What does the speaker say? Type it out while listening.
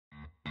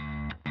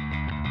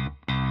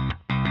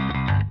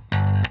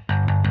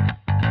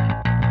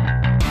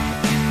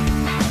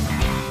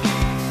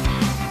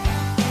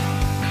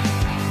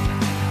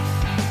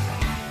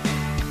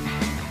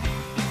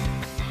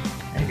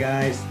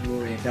guys,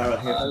 Rory and Darrel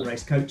here from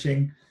Race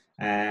Coaching.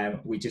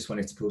 We just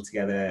wanted to pull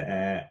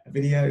together a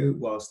video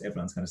whilst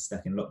everyone's kind of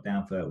stuck in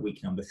lockdown for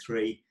week number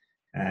 3.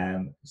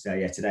 So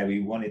yeah, today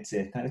we wanted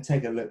to kind of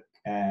take a look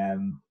at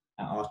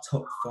our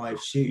top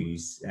 5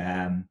 shoes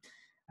and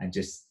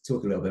just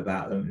talk a little bit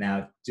about them.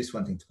 Now, just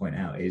one thing to point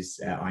out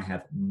is I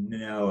have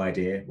no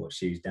idea what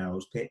shoes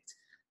Darrel's picked.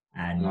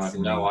 And I have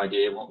no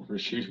idea what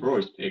shoes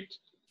Rory's picked.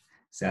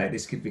 So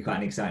this could be quite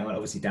an exciting one.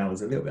 Obviously,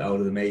 Darrel's a little bit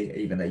older than me,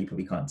 even though you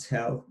probably can't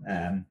tell.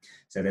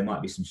 So there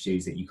might be some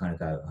shoes that you kind of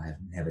go, I have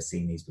never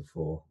seen these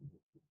before.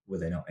 Were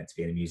they not meant to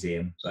be in a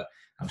museum? But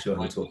I'm sure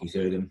he'll talk you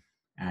through them.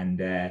 And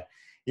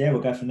yeah,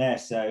 we'll go from there.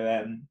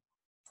 So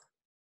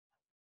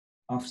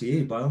after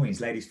you, by all means,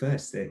 ladies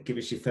first. Give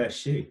us your first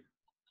shoe.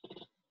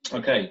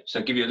 Okay, so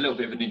I'll give you a little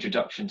bit of an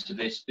introduction to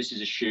this. This is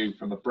a shoe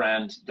from a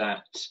brand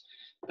that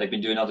they've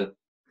been doing other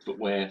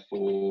footwear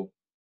for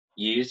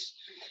years.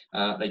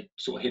 They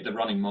sort of hit the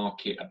running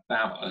market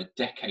about a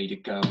decade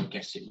ago, I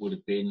guess it would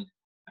have been,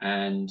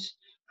 and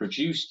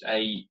produced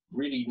a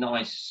really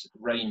nice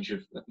range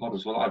of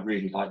models. Well, I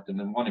really like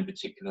them, and one in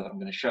particular that I'm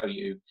going to show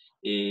you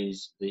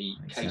is the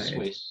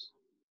K-Swiss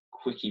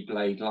Quickie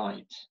Blade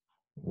Light.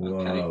 Whoa.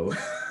 Okay.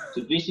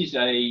 So this is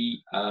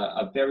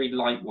a very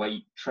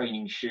lightweight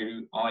training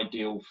shoe,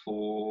 ideal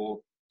for...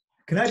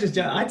 Can I just...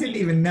 I didn't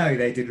even know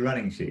they did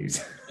running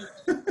shoes.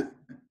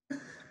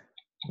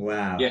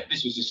 Wow. Yeah,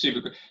 this was a super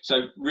good.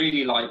 So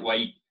really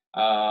lightweight,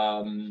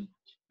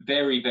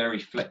 very, very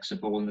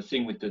flexible. And the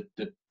thing with the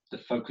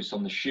focus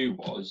on the shoe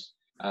was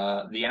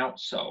the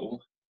outsole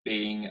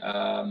being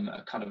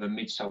a kind of a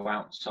midsole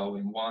outsole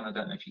in one. I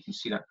don't know if you can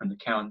see that from the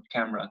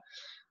camera.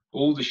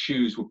 All the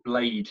shoes were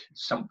blade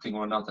something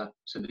or another.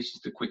 So this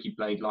is the Quickie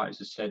Blade Light, as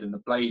I said, and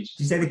the blades.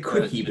 Did you say the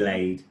Quickie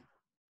Blade?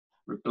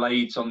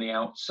 Blades on the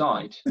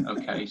outside.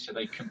 Okay, so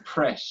they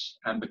compress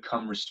and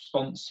become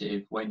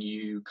responsive when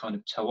you kind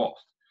of toe off.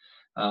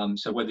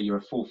 So whether you're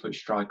a forefoot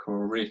striker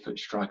or a rear foot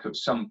striker, at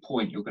some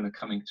point you're going to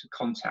come into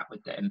contact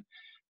with them.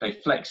 They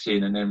flex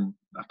in and then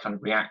kind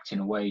of react in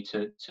a way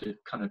to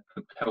kind of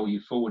propel you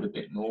forward a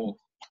bit more.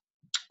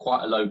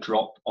 Quite a low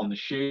drop on the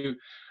shoe.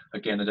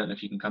 Again, I don't know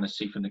if you can kind of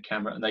see from the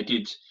camera. And they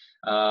did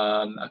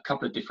a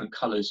couple of different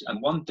colours.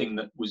 And one thing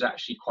that was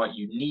actually quite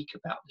unique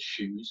about the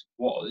shoes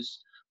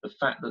was the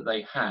fact that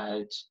they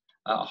had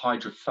a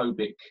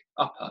hydrophobic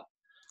upper.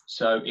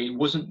 So it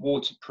wasn't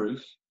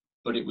waterproof,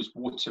 but it was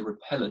water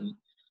repellent,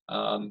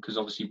 because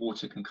obviously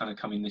water can kind of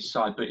come in this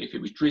side. But if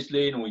it was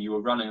drizzling or you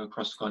were running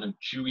across kind of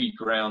dewy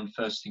ground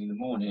first thing in the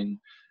morning,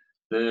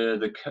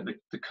 the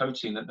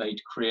coating that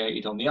they'd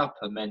created on the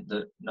upper meant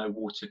that no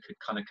water could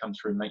kind of come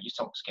through and make your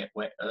socks get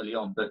wet early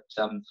on. But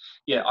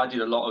yeah, I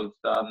did a lot of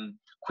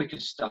quicker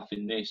stuff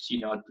in this. You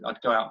know,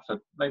 I'd go out for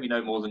maybe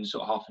no more than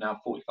sort of half an hour,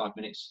 45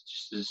 minutes,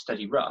 just as a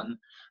steady run,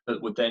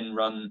 but would then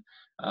run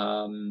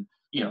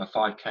you know, a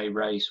 5k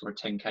race or a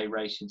 10k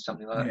race in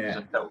something like that, because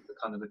I felt the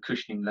kind of the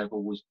cushioning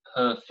level was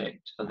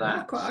perfect for that.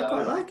 I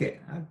quite like it.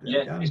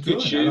 It's a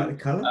good shoe. I like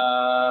the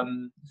colour.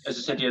 As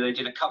I said, yeah, they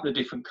did a couple of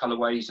different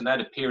colourways, and they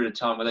had a period of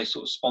time where they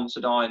sort of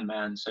sponsored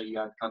Ironman, so you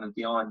had kind of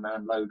the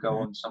Ironman logo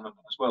on some of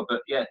them as well.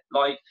 But yeah,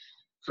 light,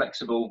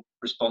 flexible,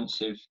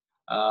 responsive.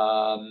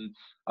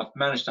 I've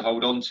managed to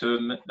hold on to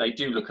them. They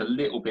do look a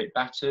little bit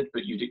battered,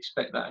 but you'd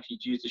expect that if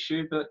you'd used the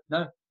shoe. But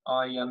no,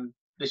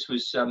 this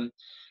was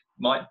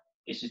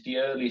This is the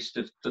earliest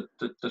of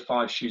the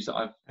 5 shoes that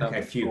I've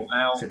brought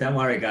out. So don't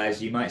worry,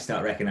 guys. You might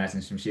start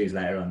recognising some shoes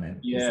later on. Then,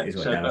 yeah.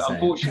 But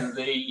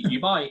unfortunately, you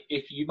might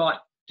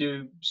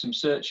do some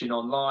searching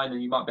online,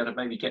 and you might be able to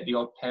maybe get the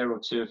odd pair or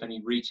two if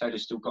any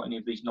retailers still got any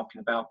of these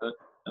knocking about. But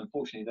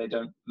unfortunately, they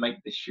don't make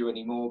this shoe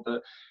anymore.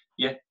 But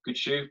yeah, good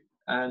shoe,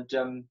 and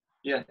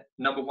yeah,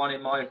 number 1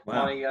 in my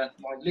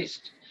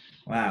list.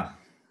 Wow,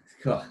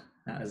 cool.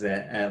 That was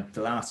a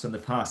blast from the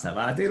past. But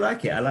I do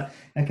like it.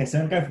 Okay, so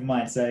I'm going for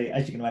mine. So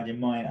as you can imagine,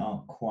 mine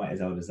aren't quite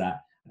as old as that.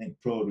 I think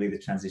probably the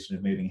transition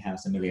of moving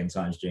house a million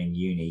times during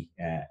uni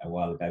a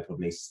while ago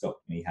probably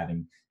stopped me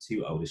having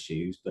 2 older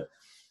shoes. But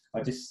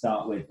I'll just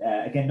start with,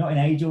 again, not in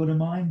age order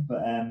mine,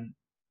 but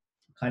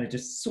kind of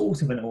just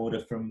sort of an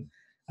order from,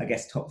 I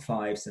guess, top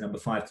 5, so number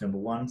 5 to number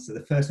 1. So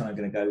the first one I'm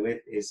going to go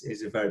with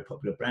is a very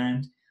popular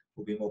brand.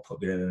 Will be more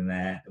popular than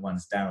the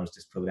ones Darrel's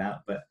just pulled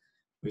out. But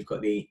we've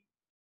got the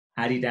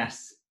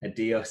Adidas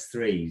Adios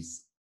 3s.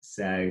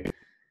 So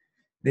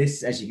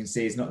this, as you can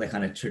see, is not the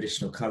kind of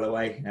traditional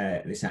colorway.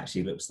 This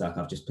actually looks like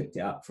I've just picked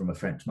it up from a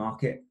French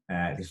market.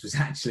 This was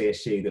actually a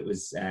shoe that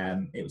was,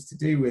 it was to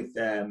do with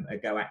a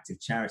Go Active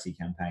charity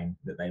campaign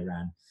that they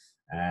ran.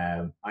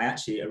 I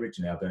actually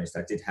originally, I'll be honest,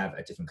 I did have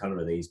a different color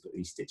of these, but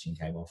the stitching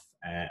came off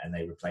and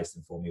they replaced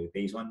them for me with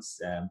these ones.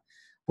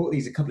 Bought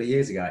these a couple of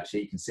years ago,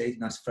 actually. You can see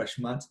nice fresh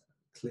mud,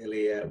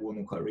 clearly worn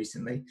them quite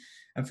recently.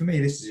 And for me,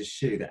 this is a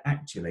shoe that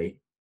actually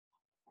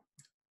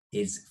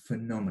is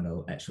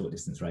phenomenal at short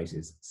distance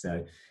races.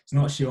 So it's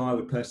not a shoe I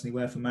would personally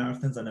wear for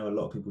marathons. I know a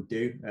lot of people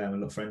do. A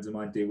lot of friends of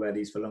mine do wear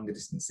these for longer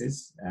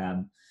distances.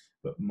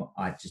 But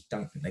I just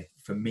don't think they,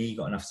 for me,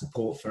 got enough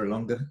support for a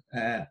longer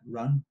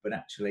run. But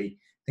actually,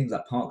 things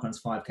like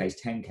parkruns, 5Ks,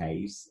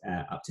 10Ks,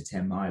 up to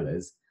 10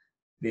 milers,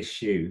 this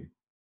shoe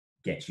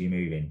gets you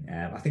moving.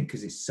 I think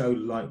because it's so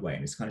lightweight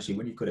and it's kind of shoe,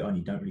 when you've got it on,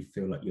 you don't really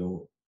feel like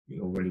you're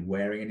really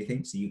wearing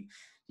anything. So you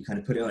kind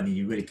of put it on and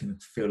you really can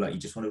feel like you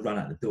just want to run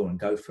out the door and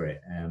go for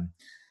it.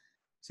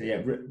 So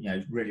yeah,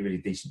 really, really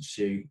decent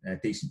shoe,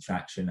 decent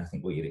traction. I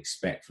think what you'd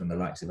expect from the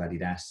likes of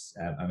Adidas.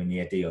 I mean,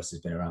 the Adios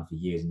has been around for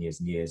years and years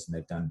and years, and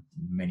they've done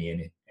many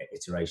an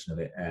iteration of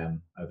it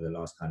over the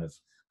last kind of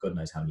God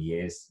knows how many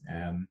years.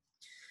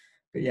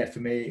 But yeah, for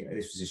me,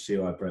 this was a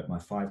shoe I broke my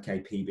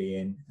 5K PB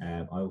in.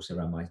 I also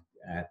ran my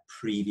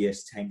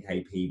previous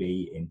 10K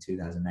PB in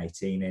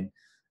 2018 in.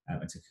 I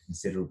took a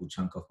considerable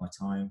chunk off my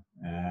time.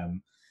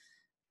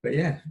 But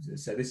yeah,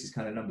 so this is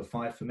kind of number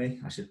 5 for me.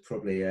 I should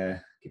probably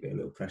give it a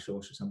little pressure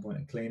wash at some point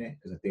and clean it,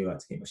 because I do like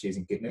to keep my shoes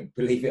in good nick,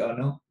 believe it or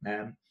not.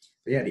 But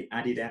yeah, the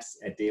Adidas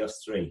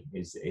Adios 3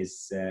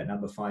 is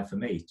number 5 for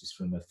me, just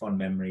from the fond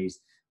memories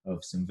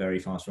of some very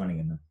fast running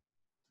in them.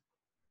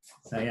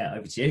 So yeah,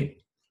 over to you.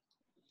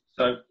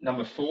 So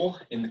number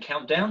 4 in the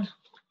countdown,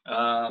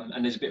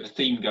 and there's a bit of a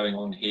theme going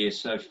on here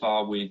so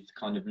far with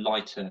kind of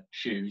lighter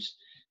shoes.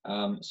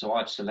 So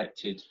I've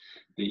selected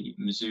the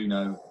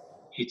Mizuno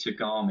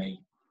Hitagami.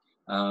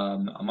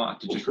 I might have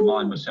to just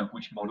remind myself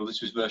which model.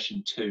 This was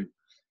version 2.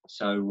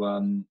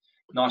 So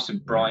nice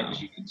and bright,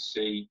 as you can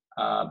see.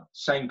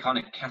 Same kind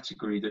of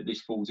category that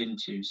this falls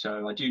into.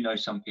 So I do know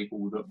some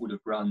people that would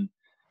have run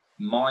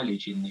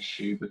mileage in this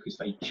shoe because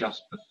they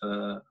just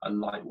prefer a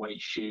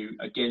lightweight shoe.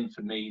 Again,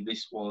 for me,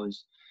 this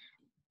was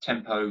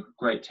tempo,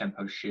 great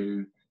tempo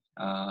shoe.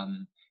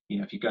 You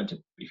know, if you're going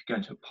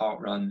to a park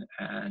run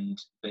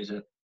and there's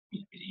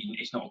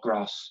it's not a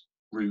grass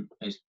route.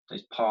 There's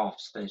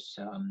paths. There's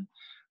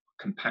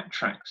compact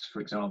tracks, for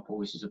example.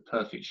 This is a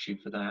perfect shoe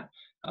for that.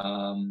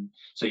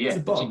 So yeah, it's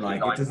the bottom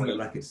like it doesn't look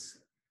like it's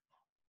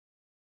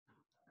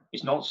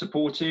not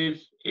supportive.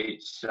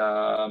 It's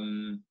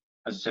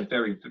as I said,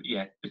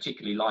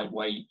 particularly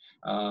lightweight.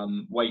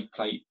 Wave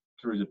plate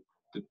through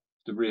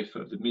the rear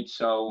foot of the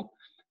midsole.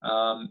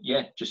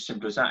 Just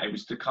simple as that. It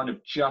was the kind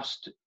of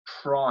just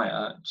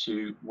prior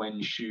to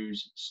when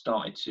shoes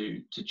started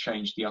to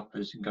change the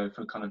uppers and go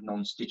for kind of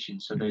non-stitching.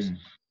 So there's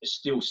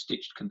still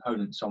stitched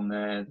components on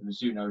there, the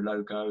Mizuno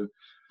logo,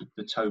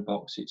 the toe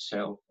box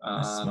itself.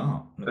 That's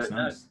smart. Looks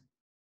nice.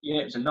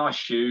 Yeah, it was a nice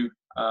shoe.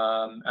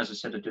 As I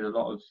said, I did a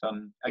lot of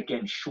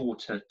again,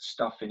 shorter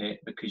stuff in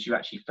it because you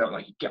actually felt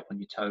like you get on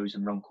your toes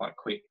and run quite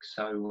quick.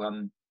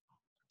 So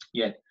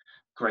yeah,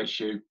 great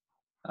shoe.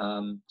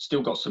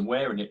 Still got some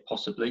wear in it,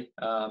 possibly.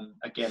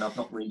 Again, I've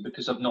not really,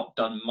 because I've not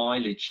done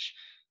mileage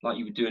like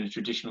you would do in a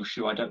traditional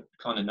shoe. I don't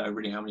kind of know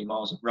really how many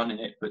miles I've run in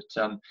it, but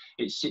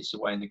it sits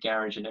away in the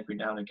garage, and every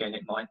now and again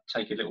it might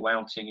take a little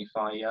outing if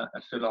I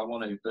feel I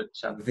want to. But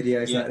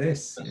videos like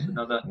this, that's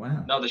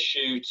another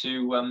shoe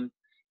to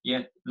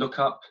look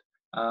up.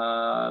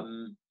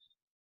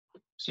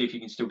 See if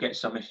you can still get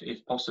some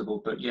if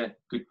possible. But yeah,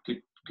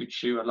 good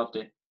shoe. I loved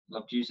it.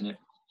 Loved using it.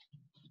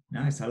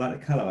 Nice. I like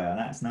the colourway on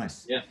that. It's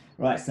nice. Yeah.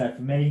 Right. So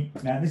for me,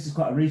 now this is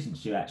quite a recent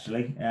shoe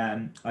actually.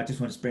 I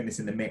just want to bring this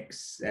in the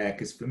mix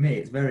because for me,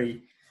 it's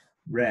very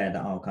rare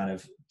that I'll kind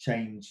of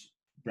change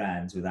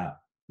brands without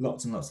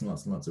lots and lots and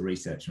lots and lots of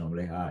research.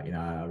 Normally,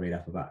 I read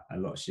up about a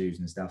lot of shoes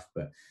and stuff,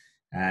 but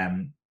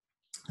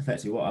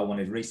effectively, what I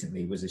wanted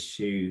recently was a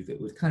shoe that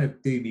would kind of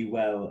do me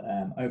well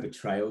over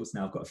trails.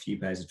 Now I've got a few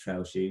pairs of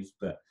trail shoes,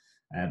 but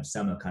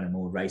some are kind of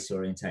more race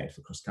orientated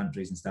for cross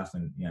countries and stuff,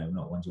 and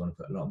not ones you want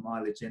to put a lot of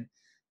mileage in.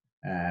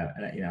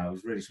 And I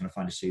was really trying to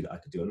find a shoe that I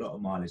could do a lot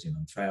of mileage in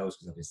on trails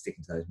because I've been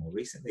sticking to those more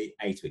recently.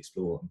 A, to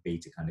explore, and B,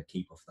 to kind of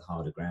keep off the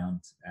harder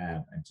ground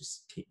and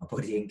just keep my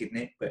body in good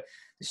nick. But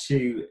the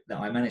shoe that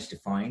I managed to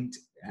find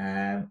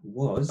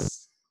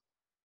was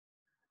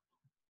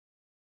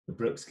the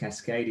Brooks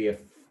Cascadia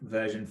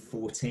version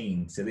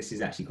 14. So this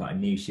is actually quite a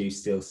new shoe,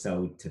 still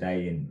sold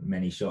today in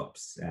many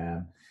shops.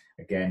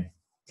 Again,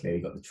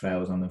 clearly got the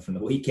trails on them from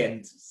the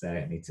weekend, so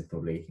I need to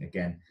probably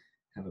again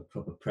have a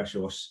proper pressure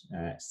wash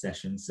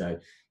session. So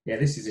yeah,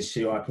 this is a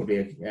shoe I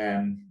probably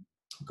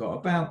got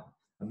about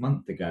a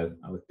month ago,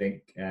 I would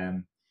think.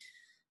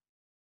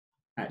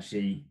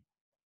 Actually,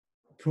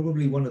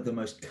 probably one of the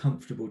most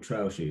comfortable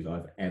trail shoes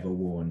I've ever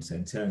worn. So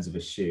in terms of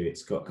a shoe,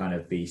 it's got kind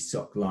of the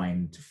sock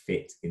lined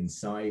fit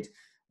inside,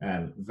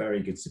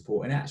 very good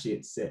support. And actually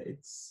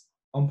it's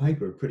on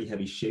paper a pretty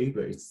heavy shoe,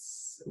 but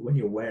it's when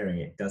you're wearing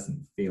it, it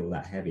doesn't feel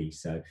that heavy.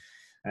 So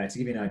to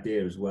give you an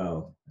idea as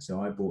well, so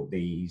I bought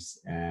these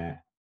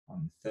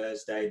on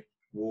Thursday,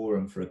 wore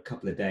them for a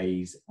couple of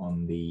days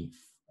on the,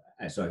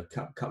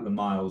 couple of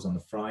miles on the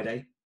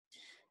Friday,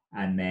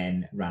 and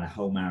then ran a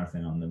whole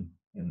marathon on them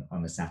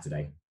on the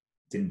Saturday.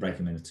 Didn't break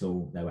them in at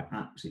all. They were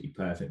absolutely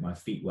perfect. My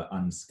feet were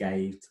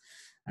unscathed.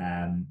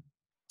 Very,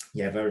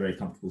 very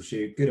comfortable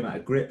shoe. Good amount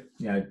of grip.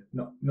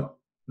 Not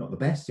the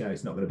best.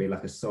 It's not going to be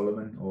like a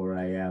Solomon or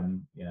a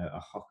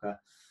Hoka,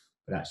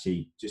 but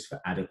actually just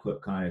for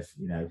adequate kind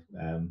of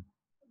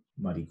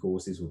muddy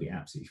courses will be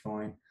absolutely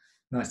fine.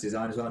 Nice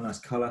design as well. Nice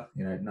color.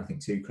 Nothing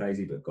too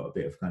crazy, but got a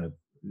bit of kind of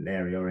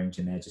Larry orange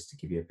in there just to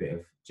give you a bit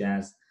of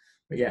jazz.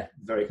 but yeah,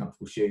 very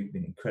comfortable shoe.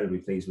 Been incredibly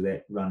pleased with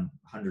it. Run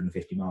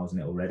 150 miles in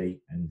it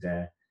already, and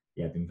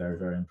yeah, been very,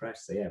 very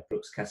impressed. So yeah,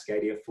 Brooks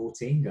Cascadia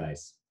 14,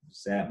 guys.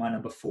 It's my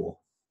number 4.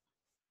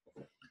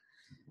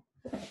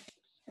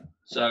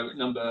 So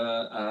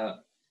number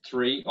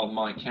 3 on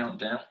my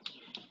countdown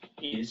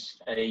is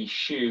a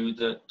shoe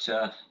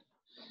that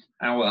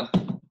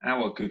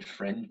our good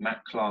friend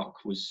Matt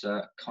Clark was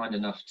kind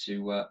enough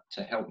to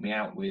help me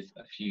out with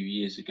a few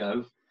years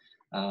ago.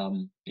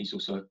 He's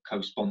also a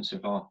co-sponsor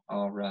of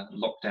our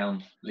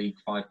Lockdown League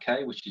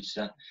 5K, which is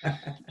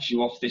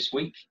due off this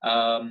week.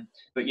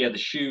 But yeah, the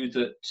shoe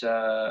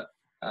that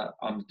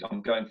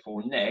I'm going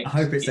for next. I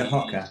hope it's a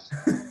Hoka.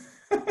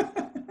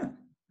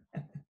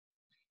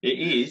 It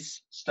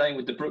is, staying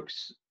with the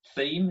Brooks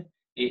theme,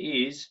 it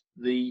is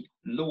the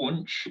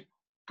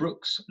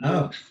Brooks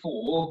Launch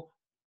 4,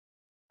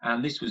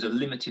 and this was a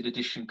limited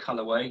edition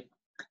colourway.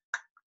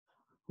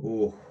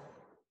 Oh.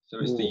 So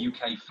it's the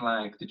UK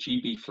flag, the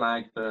GB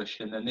flag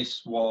version, and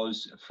this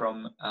was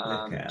from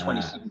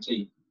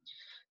 2017.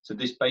 So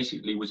this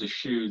basically was a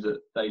shoe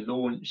that they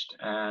launched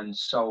and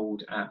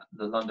sold at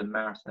the London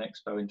Marathon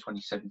Expo in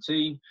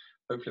 2017.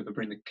 Hopefully, if I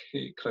bring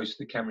the close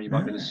to the camera, you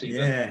might be able to see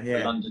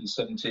the London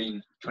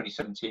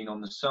 2017 on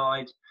the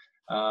side.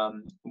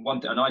 And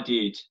I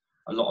did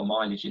a lot of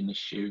mileage in this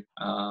shoe.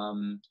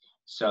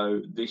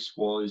 So this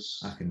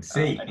was, I can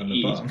see and on it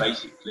the is bottom.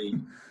 basically,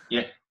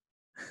 yeah.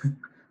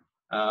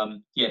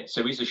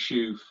 So it's a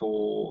shoe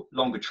for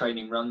longer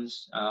training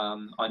runs.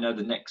 I know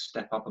the next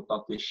step up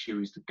above this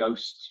shoe is the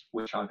Ghost,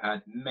 which I've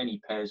had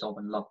many pairs of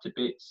and loved to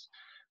bits.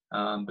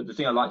 But the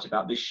thing I liked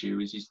about this shoe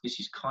is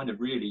this is kind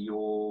of really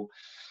your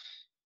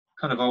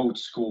kind of old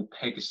school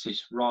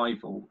Pegasus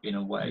rival in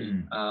a way.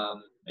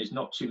 There's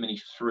not too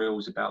many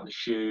thrills about the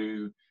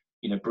shoe.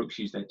 You know, Brooks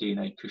used their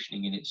DNA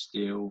cushioning in it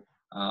still.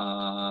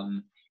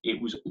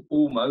 It was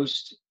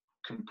almost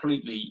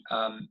completely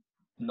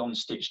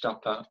non-stitched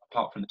up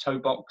apart from the toe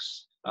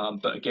box,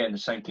 but again the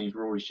same thing as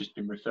Rory's just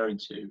been referring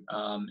to.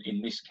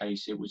 In this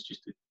case it was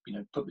just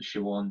put the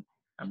shoe on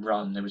and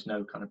run. There was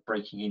no kind of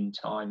breaking in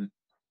time,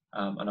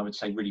 and I would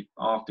say really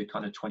after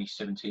kind of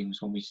 2017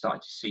 was when we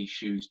started to see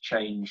shoes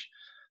change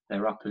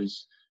their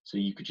uppers, so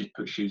you could just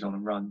put shoes on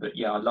and run. But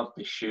yeah, I love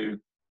this shoe.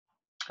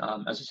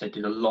 As I said,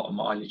 did a lot of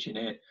mileage in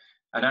it,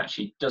 and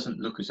actually doesn't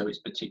look as though it's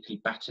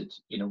particularly battered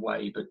in a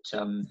way, but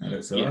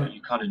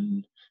you kind of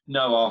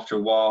know after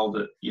a while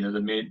that the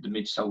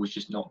midsole was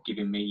just not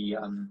giving me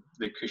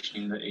the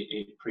cushioning that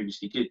it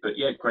previously did. But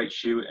yeah, great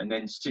shoe. And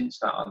then since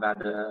that I've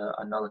had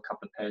another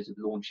couple of pairs of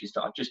launches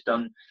that I've just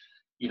done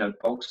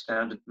bulk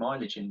standard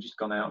mileage and just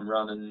gone out and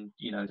run, and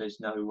there's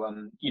no I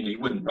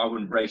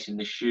wouldn't race in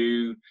this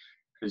shoe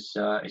because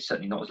it's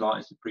certainly not as light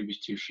as the previous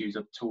 2 shoes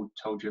I've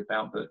told you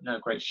about. But no,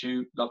 great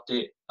shoe, loved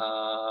it,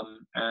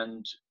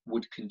 and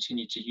would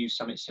continue to use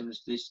something similar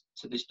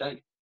to this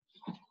day.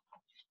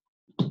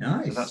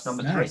 Nice. So that's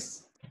number 3.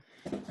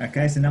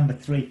 Okay, so number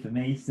 3 for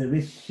me. So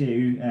this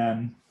shoe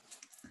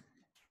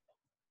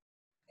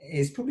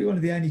is probably one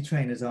of the only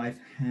trainers I've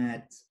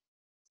had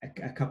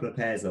a couple of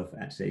pairs of,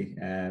 actually.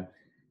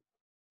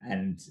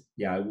 And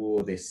yeah, I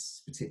wore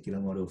this particular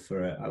model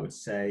for, I would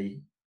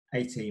say,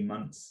 18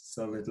 months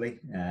solidly.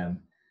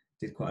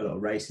 Did quite a lot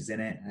of races in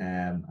it,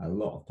 a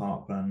lot of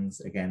park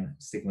runs, again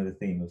sticking with the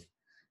theme of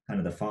kind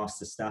of the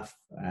faster stuff.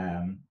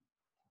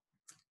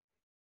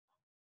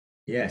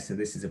 Yeah, so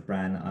this is a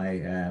brand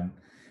I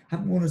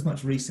haven't worn as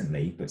much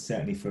recently, but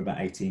certainly for about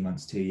 18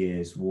 months, 2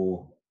 years,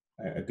 wore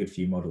a good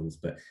few models.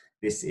 But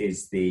this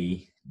is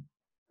the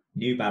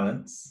New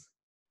Balance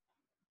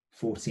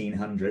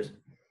 1400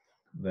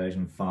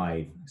 version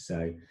 5.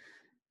 So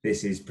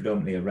this is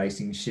predominantly a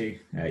racing shoe.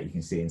 You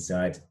can see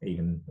inside,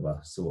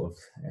 sort of,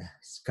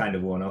 it's kind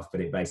of worn off,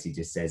 but it basically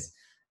just says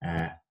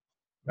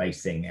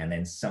racing and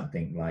then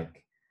something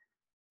like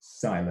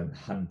Silent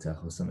Hunter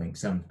or something,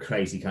 some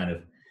crazy kind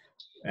of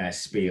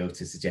spiel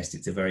to suggest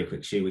it's a very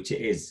quick shoe, which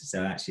it is.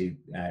 So actually,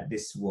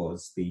 this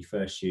was the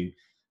first shoe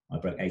I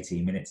broke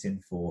 18 minutes in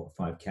for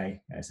 5K.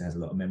 So it has a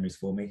lot of memories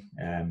for me.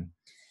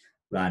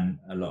 Ran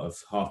a lot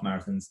of half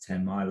marathons,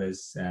 10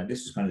 milers.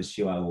 This was kind of the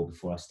shoe I wore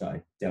before I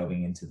started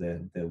delving into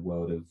the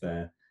world of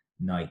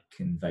Nike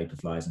and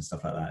Vaporflies and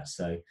stuff like that.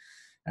 So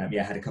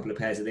yeah, I had a couple of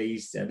pairs of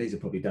these. These have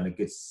probably done a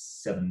good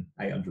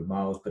 700-800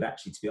 miles, but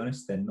actually, to be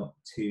honest, they're not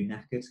too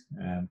knackered.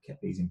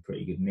 Kept these in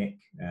pretty good nick.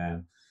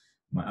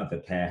 My other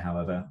pair,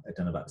 however, had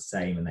done about the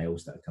same, and they all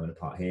started coming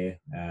apart here.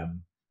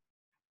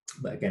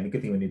 But again, the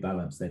good thing with New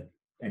Balance, that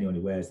anyone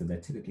who wears them,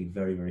 they're typically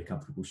very, very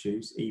comfortable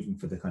shoes. Even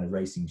for the kind of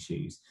racing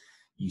shoes,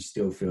 you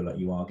still feel like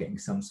you are getting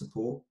some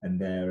support, and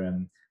their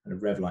kind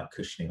of Rev-like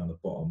cushioning on the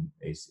bottom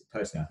is,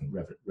 personally, I think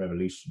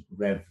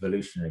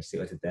revolutionary. See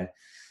what I did there?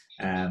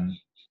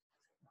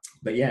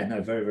 But yeah,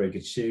 no, very, very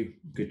good shoe,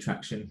 good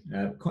traction.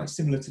 Quite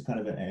similar to kind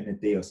of an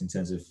Adios in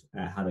terms of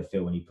how they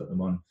feel when you put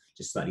them on,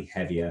 just slightly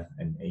heavier,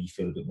 and you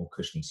feel a bit more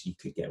cushioning. So you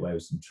could get away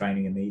with some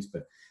training in these,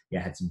 but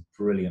yeah, had some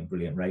brilliant,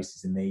 brilliant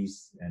races in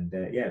these, and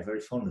yeah,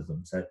 very fond of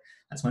them. So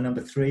that's my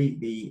number 3,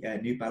 the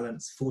New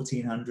Balance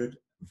 1400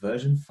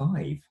 version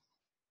 5.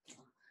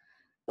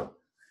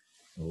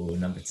 Oh,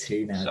 number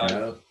 2 now, So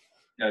Darrell.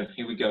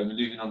 here we go. We're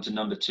moving on to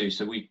number 2.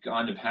 So we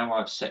kind of, how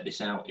I've set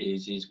this out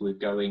is we're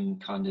going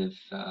kind of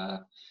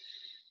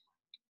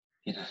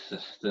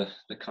the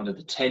kind of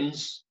the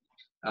tens,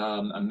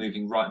 and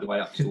moving right the way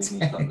up to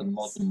almost like the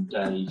modern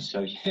day.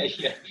 So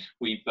yeah,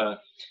 we've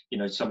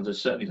some of the,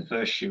 certainly the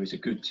first shoe is a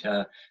good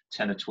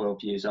 10 or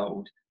 12 years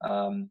old.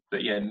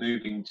 But yeah,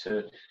 moving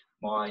to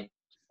my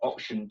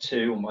option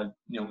 2, or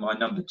my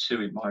number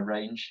 2 in my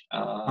range.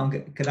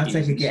 Can I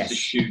take a guess? This is a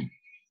shoe.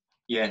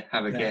 Yeah,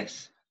 have a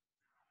guess.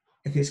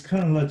 If it's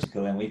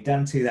chronological and we've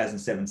done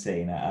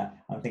 2017,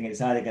 I'm thinking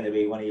it's either going to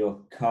be one of your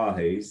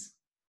Kahoos,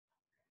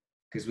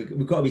 because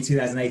we've got to be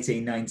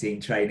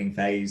 2018-19 training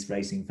phase,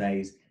 racing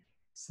phase.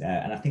 So,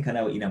 and I think I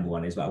know what your number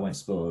 1 is, but I won't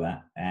spoil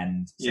that.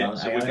 And so yeah, I'm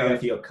going to go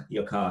for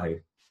your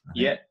Kahoo.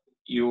 Yeah,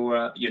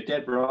 you're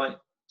dead right.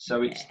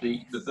 So it's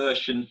the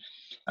version,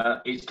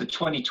 it's the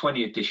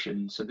 2020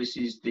 edition. So this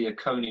is the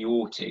Aconi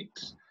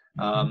Autix.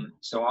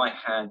 So I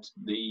had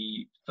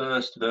the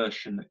first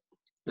version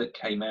that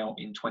came out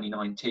in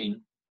 2019.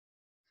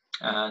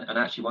 And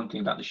actually, one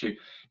thing about the shoe, you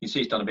can see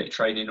it's done a bit of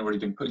training, already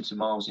been putting some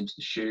miles into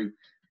the shoe.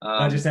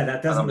 I just said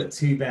that doesn't look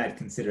too bad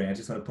considering. I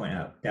just want to point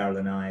out, Darrell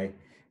and I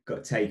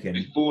got taken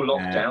before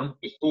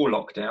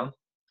lockdown.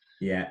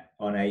 Yeah,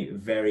 on a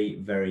very,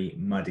 very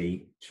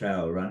muddy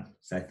trail run.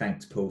 So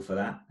thanks, Paul, for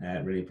that.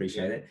 Really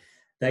appreciate it.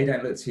 They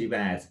don't look too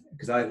bad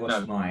because I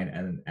washed mine,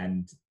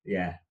 and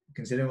yeah,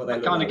 considering what they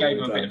look like. I kind of gave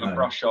them a bit of a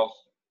brush off,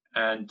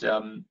 and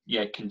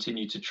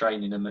continued to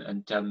train in them,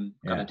 and kind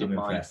of did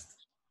my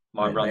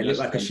run. They look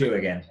like a shoe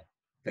again,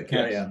 but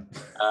carry on.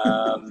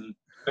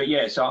 But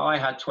yeah, so I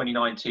had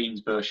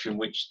 2019's version,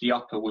 which the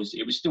upper was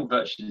still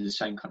virtually the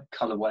same kind of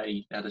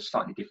colorway. It had a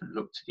slightly different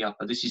look to the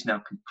upper. This is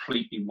now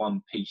completely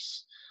one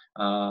piece.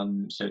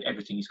 So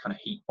everything is kind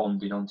of heat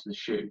bonded onto the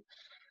shoe.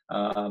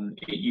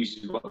 It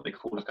uses what they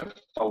call like a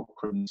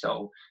fulcrum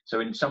sole.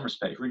 So in some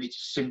respects, really to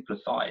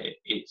simplify it,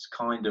 it's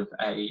kind of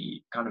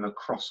a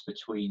cross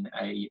between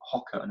a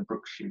Hoka and a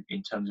Brooks shoe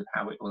in terms of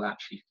how it will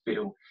actually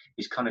feel.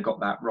 It's kind of got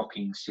that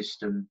rocking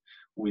system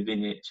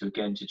within it to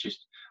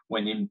just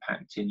when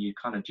impacting, you're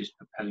kind of just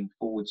propelling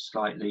forward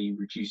slightly,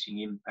 reducing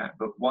impact.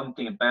 But one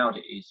thing about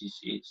it is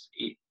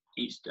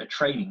it's a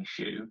training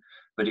shoe,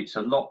 but it's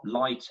a lot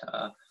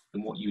lighter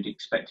than what you'd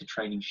expect a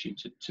training shoe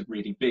to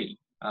really be.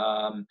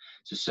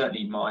 So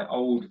certainly my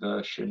old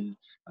version,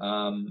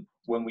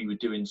 when we were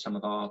doing some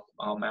of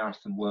our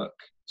marathon work,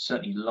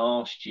 certainly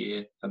last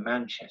year for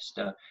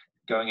Manchester,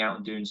 going out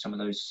and doing some of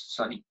those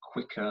slightly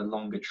quicker,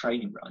 longer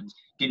training runs,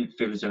 didn't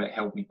feel as though it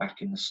held me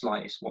back in the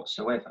slightest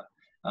whatsoever.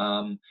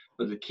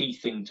 But the key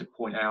thing to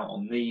point out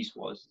on these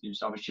was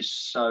I was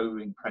just so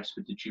impressed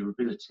with the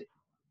durability.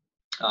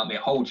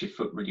 It holds your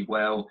foot really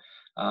well.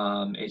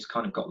 It's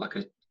kind of got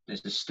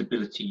there's a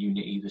stability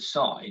unit either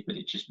side, but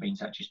it just means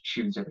that just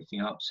tunes everything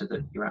up so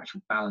that your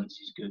actual balance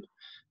is good.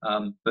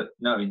 But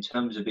no, in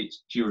terms of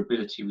its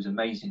durability, it was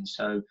amazing.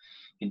 So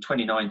in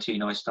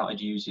 2019, I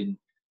started using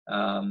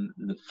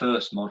the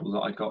first model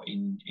that I got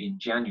in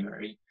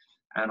January,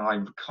 and I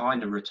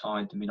kind of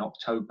retired them in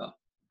October,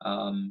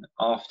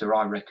 after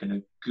I reckon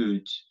a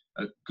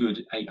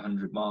good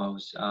 800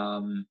 miles.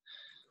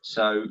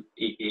 So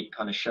it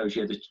kind of shows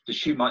you the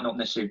shoe might not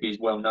necessarily be as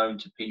well known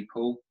to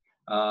people.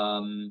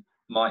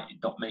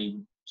 Not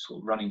many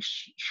sort of running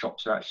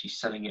shops are actually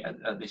selling it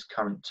at this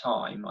current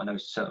time. I know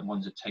certain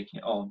ones are taking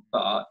it on,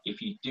 but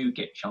if you do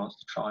get a chance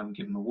to try and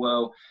give them a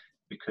whirl,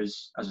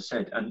 because as I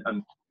said, and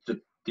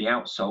the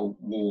outsole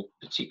wore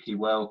particularly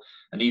well,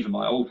 and even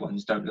my old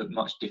ones don't look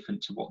much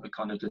different to what the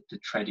kind of the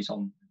tread is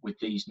on with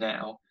these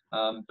now.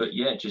 But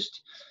yeah,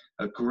 just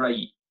a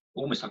great,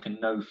 almost like a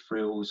no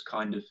frills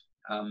kind of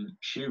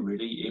shoe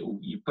really.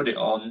 You put it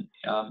on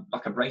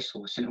like a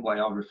racehorse in a way.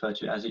 I refer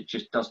to it as. It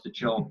just does the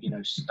job,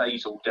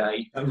 stays all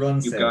day.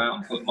 You go out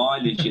and put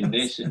mileage in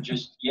this, and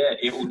just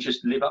it will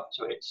just live up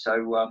to it.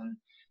 So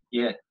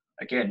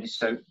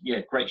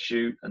great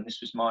shoe, and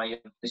this is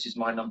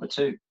my number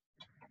 2.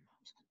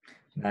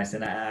 Nice,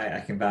 and I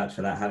can vouch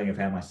for that. Having a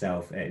pair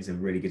myself, it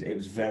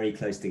was very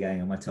close to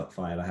going on my top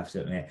 5, I have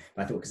to admit.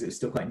 But I thought because it was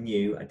still quite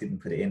new, I didn't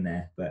put it in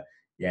there. But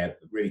yeah,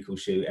 really cool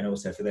shoe. And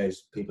also for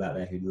those people out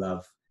there who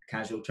love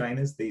casual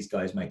trainers, these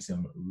guys make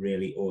some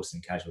really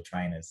awesome casual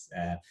trainers.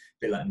 A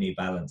bit like New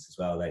Balance as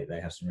well. They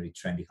have some really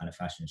trendy kind of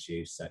fashion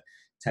shoes. So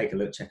take a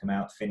look, check them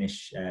out.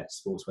 Finnish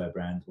sportswear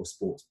brand, or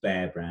sports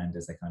bear brand,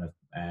 as they kind of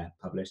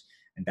publish.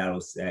 And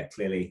Darrell's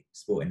clearly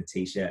sporting the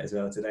t-shirt as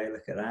well today.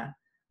 Look at that.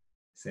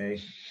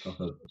 See,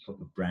 proper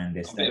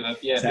brandist. Bit of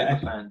a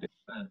fan.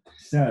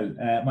 So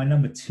my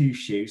number 2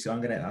 shoe. So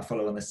I'll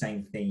follow on the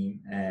same theme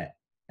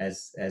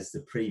as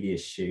the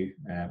previous shoe,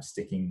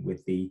 sticking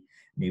with the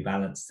New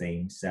Balance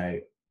theme. So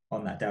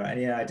on that, Darrell,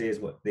 any ideas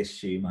what this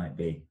shoe might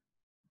be?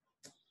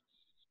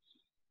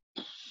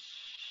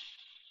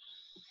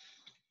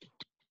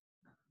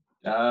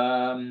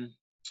 Something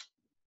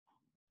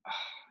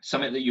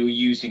that you're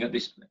using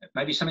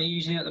maybe something you're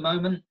using at the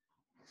moment?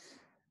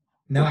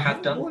 No, I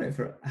haven't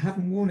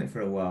worn it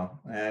for a while.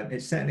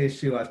 It's certainly a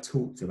shoe I've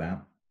talked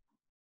about.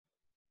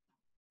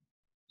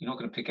 you're not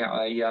going to pick out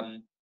a oh,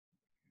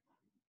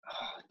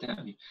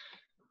 damn you.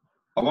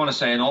 I want to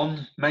say an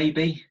On,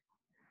 maybe.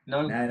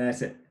 No,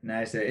 it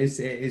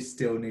is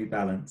still New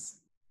Balance.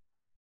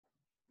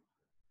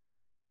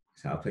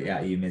 So I'll put you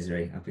out of your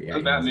misery. I'll put you out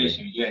of your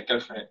misery. Yeah,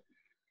 go for it.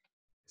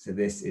 So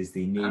this is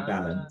the New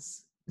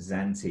Balance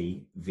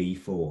Zanti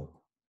V4.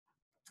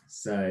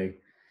 So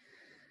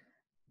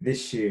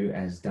this shoe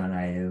has done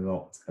a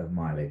lot of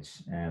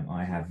mileage.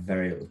 I have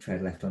very little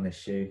tread left on this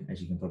shoe,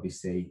 as you can probably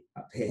see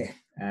up here.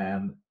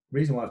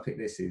 Reason why I picked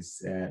this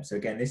is, so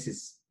again, this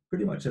is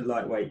pretty much a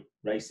lightweight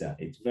racer.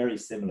 It's very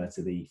similar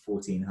to the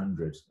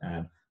 1400,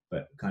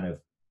 but kind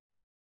of,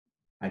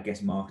 I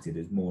guess, marketed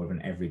as more of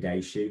an everyday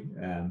shoe,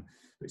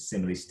 but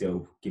similarly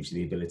still gives you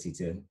the ability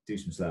to do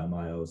some slower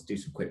miles, do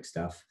some quick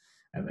stuff,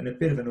 and a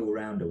bit of an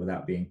all-rounder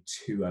without being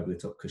too over the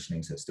top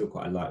cushioning. So it's still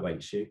quite a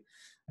lightweight shoe.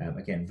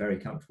 Again, very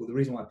comfortable. The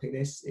reason why I picked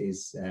this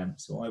is,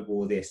 so I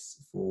wore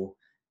this for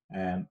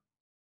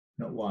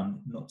not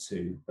one, not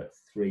two, but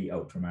 3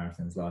 ultra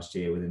marathons last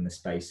year within the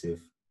space of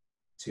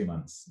 2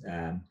 months.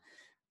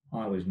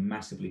 I was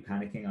massively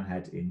panicking. I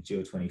had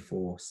Endure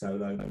 24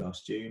 solo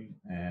last June.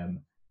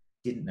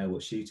 Didn't know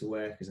what shoe to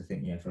wear because I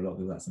think, for a lot of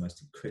people, that's the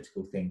most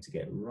critical thing to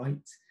get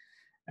right.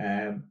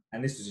 And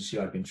this was a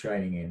shoe I'd been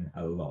training in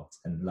a lot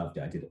and loved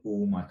it. I did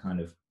all my kind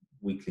of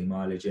weekly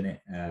mileage in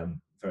it.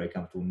 Very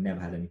comfortable, never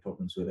had any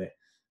problems with it.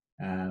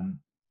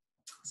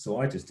 So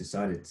I just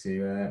decided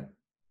to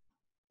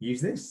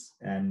use this,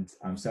 and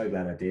I'm so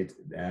glad I did.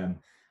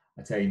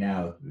 I tell you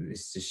now,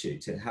 this is a shoe,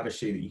 to have a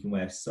shoe that you can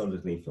wear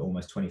solidly for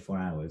almost 24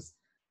 hours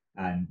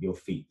and your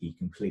feet be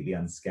completely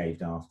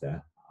unscathed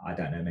after. I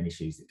don't know many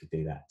shoes that could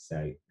do that.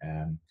 So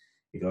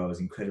either I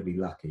was incredibly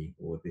lucky,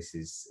 or this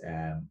is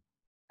a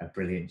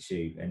brilliant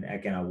shoe. And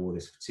again, I wore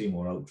this for 2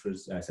 more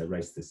ultras, so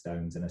Race to the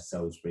Stones and a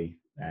Salisbury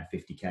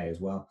 50k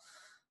as well.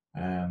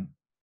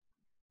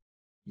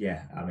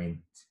 Yeah, I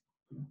mean,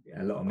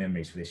 a lot of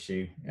memories for this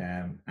shoe.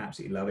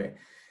 Absolutely love it.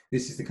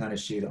 This is the kind of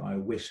shoe that I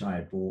wish I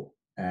had bought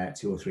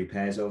 2 or 3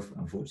 pairs of.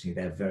 Unfortunately,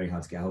 they're very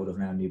hard to get hold of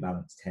now. New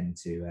Balance tend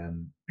to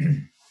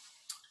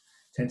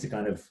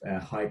kind of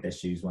hide their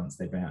shoes once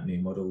they bring out new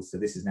models. So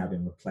this has now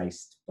been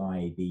replaced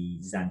by the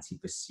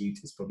Zanti Pursuit.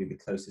 It's probably the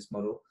closest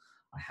model.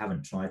 I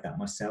haven't tried that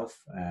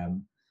myself.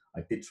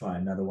 I did try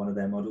another one of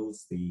their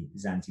models, the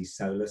Zanti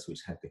Solus,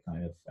 which had the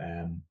kind of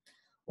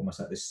almost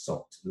like this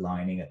soft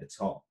lining at the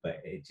top,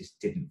 but it just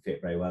didn't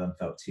fit very well and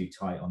felt too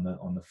tight on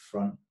the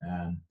front.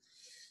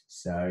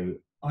 So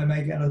I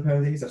may get another pair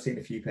of these. I've seen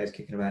a few pairs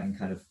kicking about in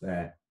kind of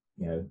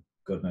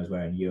God knows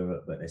where in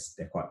Europe, but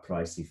they're quite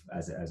pricey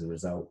as a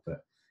result.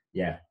 But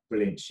yeah,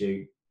 brilliant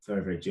shoe,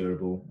 very, very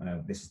durable.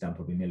 This has done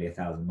probably nearly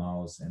 1,000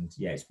 miles, and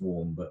yeah, it's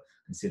warm, but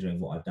considering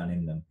what I've done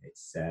in them,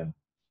 it's in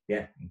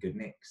good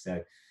nick.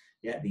 So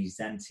yeah, the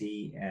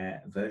Zanti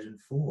version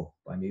 4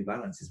 by New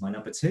Balance is my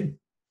number 2.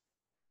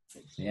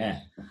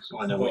 Yeah,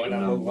 so I know what your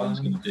number one's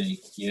going to be.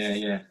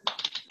 Yeah.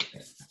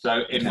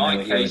 So in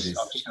my case,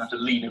 I'm just going to have to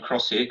lean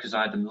across here because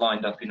I had them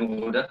lined up in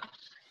order.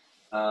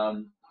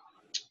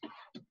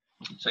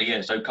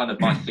 So kind of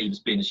my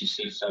theme's been, as you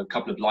see, so a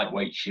couple of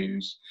lightweight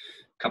shoes,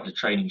 a couple of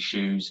training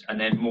shoes, and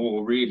then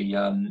more really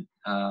kind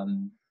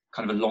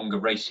of a longer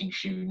racing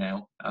shoe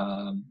now.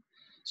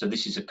 So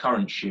this is a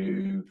current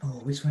shoe. Oh,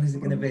 which one is it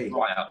going to be?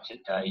 Right up to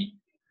date.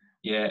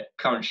 Yeah,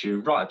 current shoe,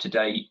 right up to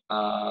date.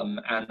 And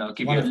I'll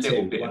give you a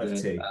little bit of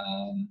a...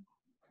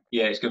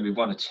 yeah, it's going to be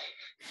 1 or 2.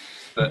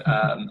 But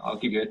I'll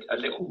give you a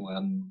little...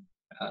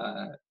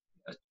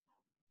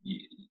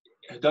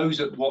 those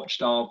that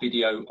watched our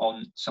video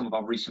on some of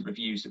our recent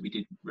reviews that we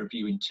did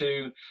reviewing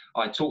 2,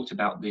 I talked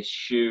about this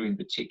shoe in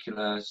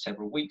particular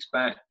several weeks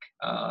back,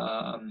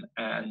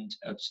 and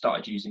I've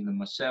started using them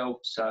myself.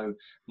 So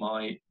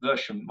my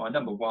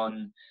number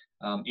 1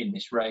 in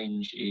this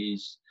range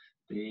is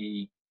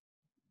the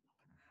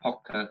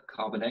Hoka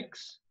Carbon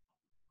X.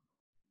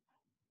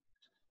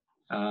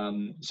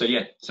 So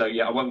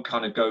I won't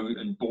kind of go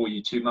and bore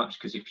you too much,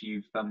 because if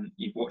you've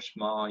watched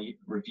my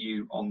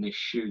review on this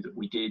shoe that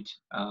we did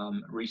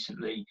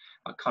recently,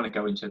 I kind of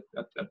go into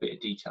a bit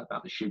of detail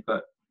about the shoe.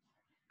 But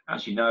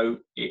as you know,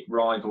 it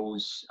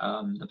rivals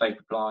the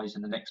Vaporflies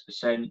and the Next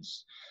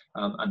Percents,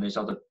 and there's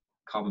other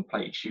carbon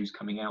plated shoes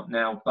coming out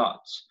now. But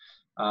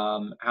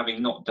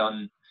having not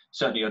done,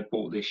 certainly I'd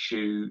bought this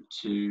shoe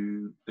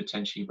to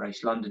potentially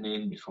race London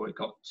in before it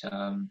got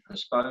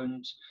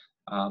postponed.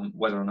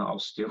 Whether or not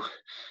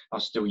I'll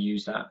still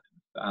use that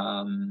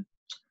on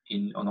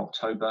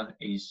October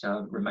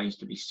remains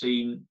to be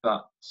seen.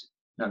 But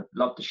no,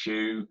 love the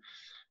shoe,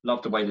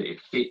 love the way that it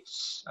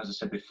fits. As I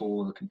said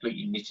before, the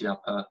completely knitted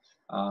upper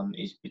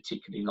is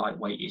particularly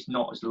lightweight. It's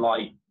not as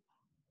light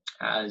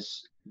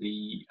as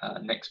the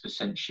Next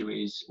Percent shoe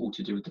is, all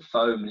to do with the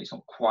foam, and it's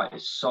not quite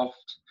as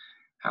soft.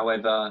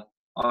 However,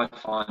 I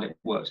find it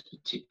works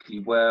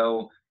particularly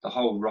well. The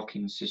whole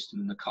rocking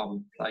system and the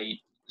carbon plate,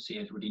 see,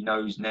 everybody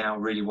knows now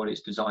really what it's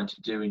designed to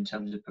do in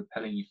terms of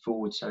propelling you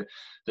forward. So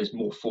there's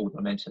more forward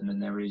momentum than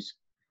there is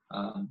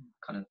kind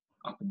of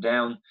up and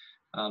down.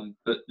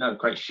 But no,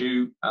 great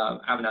shoe.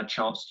 Haven't had a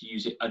chance to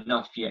use it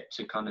enough yet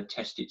to kind of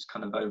test its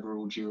kind of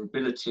overall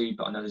durability,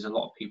 but I know there's a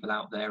lot of people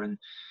out there, and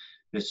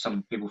there's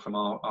some people from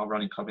our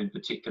running club in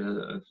particular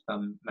that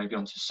have maybe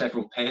onto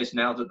several pairs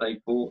now that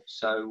they've bought.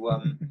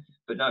 So,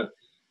 but no,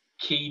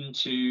 keen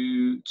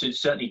to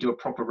certainly do a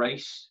proper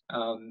race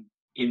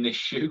in this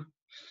shoe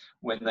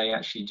when they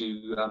actually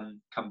do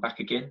come back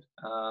again.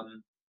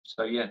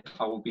 So yeah,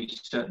 I will be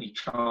certainly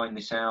trying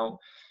this out,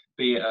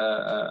 be it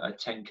a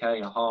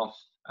 10K, a half,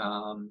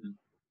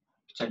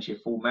 potentially a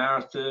full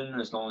marathon,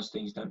 as long as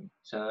things don't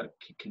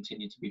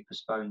continue to be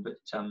postponed. But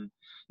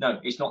no,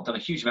 it's not done a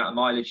huge amount of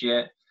mileage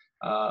yet.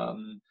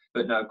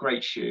 But no,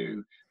 great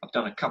shoe. I've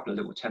done a couple of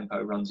little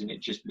tempo runs in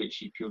it, just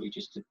literally purely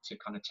just to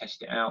kind of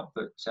test it out.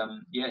 But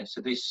yeah, so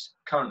this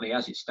currently,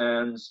 as it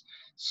stands,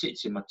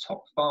 sits in my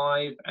top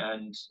 5,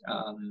 and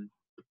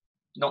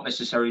not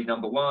necessarily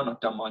number 1. I've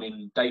done mine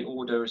in date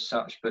order as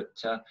such, but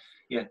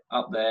yeah,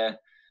 up there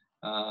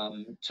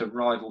to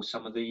rival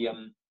some of the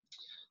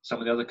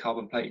other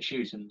carbon plated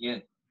shoes. And yeah,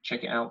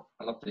 check it out.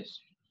 I love this.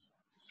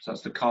 So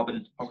that's the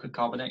Pocket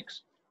Carbon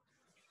X.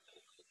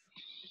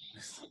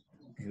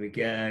 Here we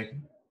go.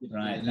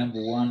 Right,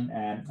 number 1.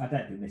 I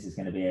don't think this is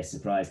going to be a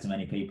surprise to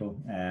many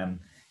people.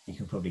 You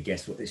can probably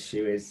guess what this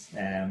shoe is.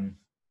 I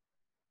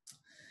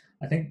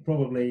think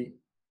probably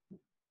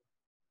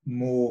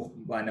more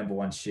my number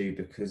 1 shoe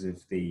because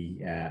of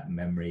the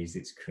memories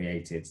it's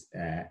created,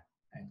 and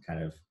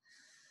kind of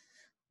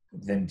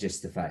than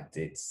just the fact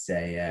it's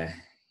a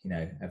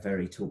a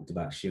very talked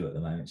about shoe at the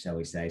moment, shall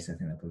we say. So I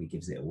think that probably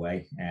gives it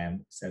away.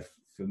 So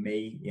for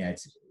me,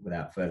 it's,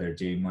 without further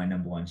ado, my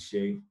number 1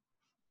 shoe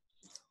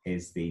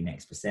is the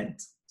Next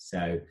Percent.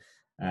 So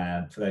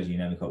for those of you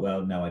who know me quite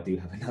well, I do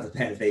have another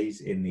pair of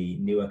these in the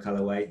newer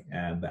colorway,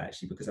 but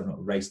actually because I've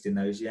not raced in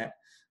those yet,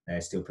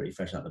 they're still pretty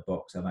fresh out the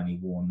box. I've only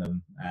worn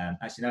them.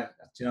 Actually, no, do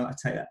you know what?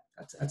 I take that.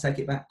 I take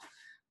it back.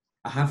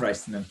 I have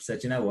raced in them. So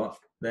do you know what?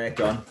 They're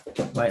gone.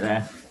 Wait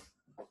there.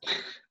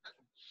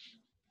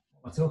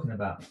 What am I talking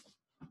about?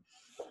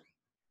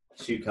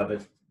 Shoe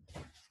cupboard.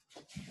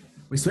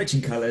 We're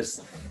switching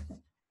colours.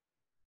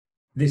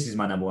 This is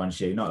my number 1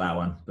 shoe, not that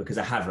one, because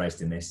I have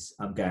raced in this.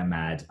 I'm going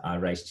mad. I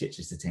raced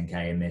Chichester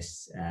 10K in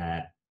this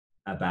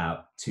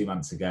about 2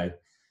 months ago.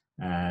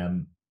 I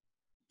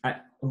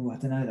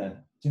don't know though.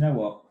 Do you know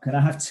what? Can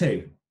I have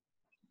 2?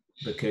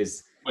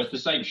 Because it's the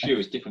same shoe,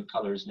 it's different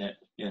colour, isn't it?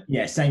 Yeah.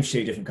 Yeah, same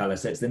shoe, different colour.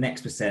 So it's the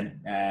Next Percent.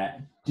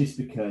 Just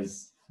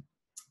because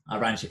I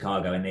ran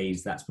Chicago in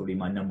these, that's probably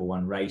my number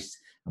 1 race.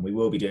 And we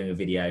will be doing a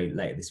video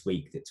later this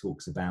week that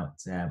talks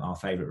about our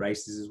favourite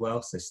races as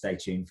well. So stay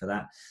tuned for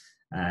that.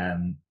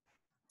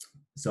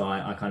 So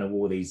I kind of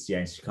wore these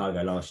in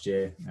Chicago last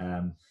year.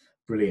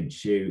 Brilliant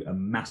shoe, a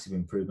massive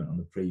improvement on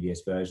the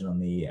previous version on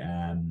the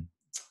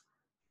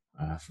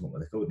I forgot what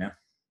they're called now,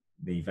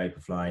 the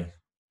Vaporfly.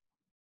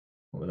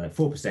 What were they?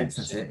 4%.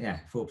 That's it. Yeah,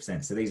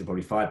 4%. So these are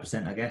probably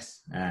 5%, I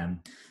guess.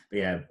 But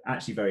yeah,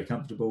 actually very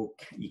comfortable.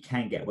 You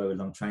can get away with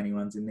long training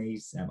runs in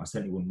these. I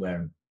certainly wouldn't wear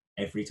them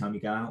every time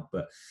you go out,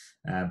 but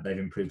they've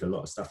improved a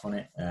lot of stuff on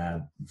it.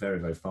 Very,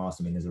 very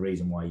fast. I mean, there's a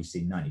reason why you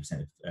see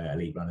 90% of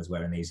elite runners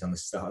wearing these on the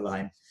start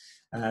line.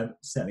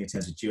 Certainly in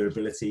terms of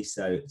durability.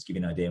 So to give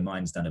you an idea,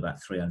 mine's done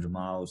about 300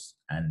 miles,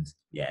 and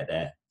yeah,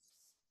 they're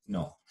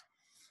not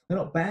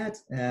bad.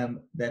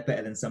 They're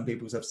better than some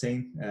people's I've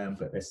seen,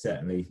 but they're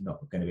certainly not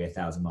going to be a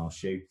 1,000-mile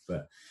shoe.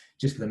 But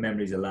just for the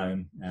memories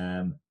alone,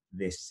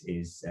 this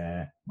is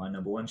my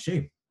number 1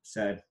 shoe.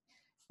 So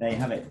there you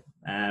have it.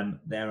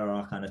 There are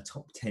our kind of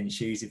top 10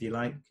 shoes, if you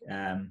like.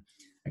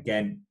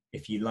 Again,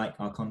 if you like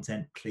our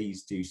content,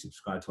 please do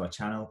subscribe to our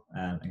channel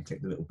and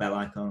click the little bell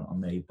icon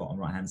on the bottom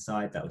right-hand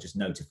side. That will just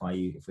notify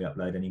you if we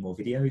upload any more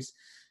videos.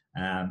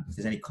 If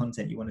there's any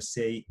content you want to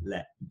see,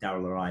 let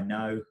Darrel or I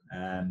know.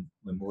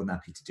 We're more than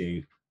happy to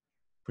do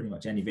pretty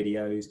much any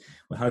videos.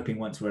 We're hoping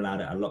once we're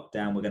allowed out of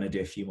lockdown, we're going to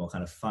do a few more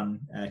kind of fun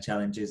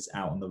challenges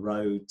out on the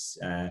roads.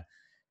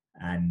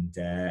 And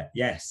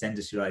yeah, send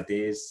us your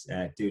ideas.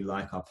 Do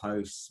like our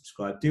posts,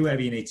 subscribe, do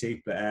whatever you need to.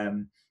 But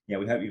yeah,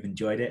 we hope you've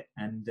enjoyed it.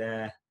 And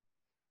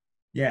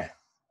yeah.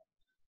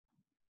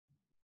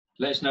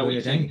 Let us know what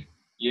you think.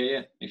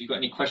 Yeah. If you've got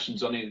any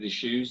questions on any of the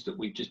shoes that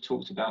we've just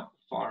talked about,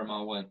 fire them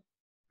our way.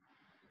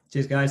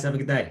 Cheers, guys. Have a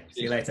good day.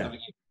 See you later.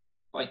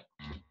 Bye.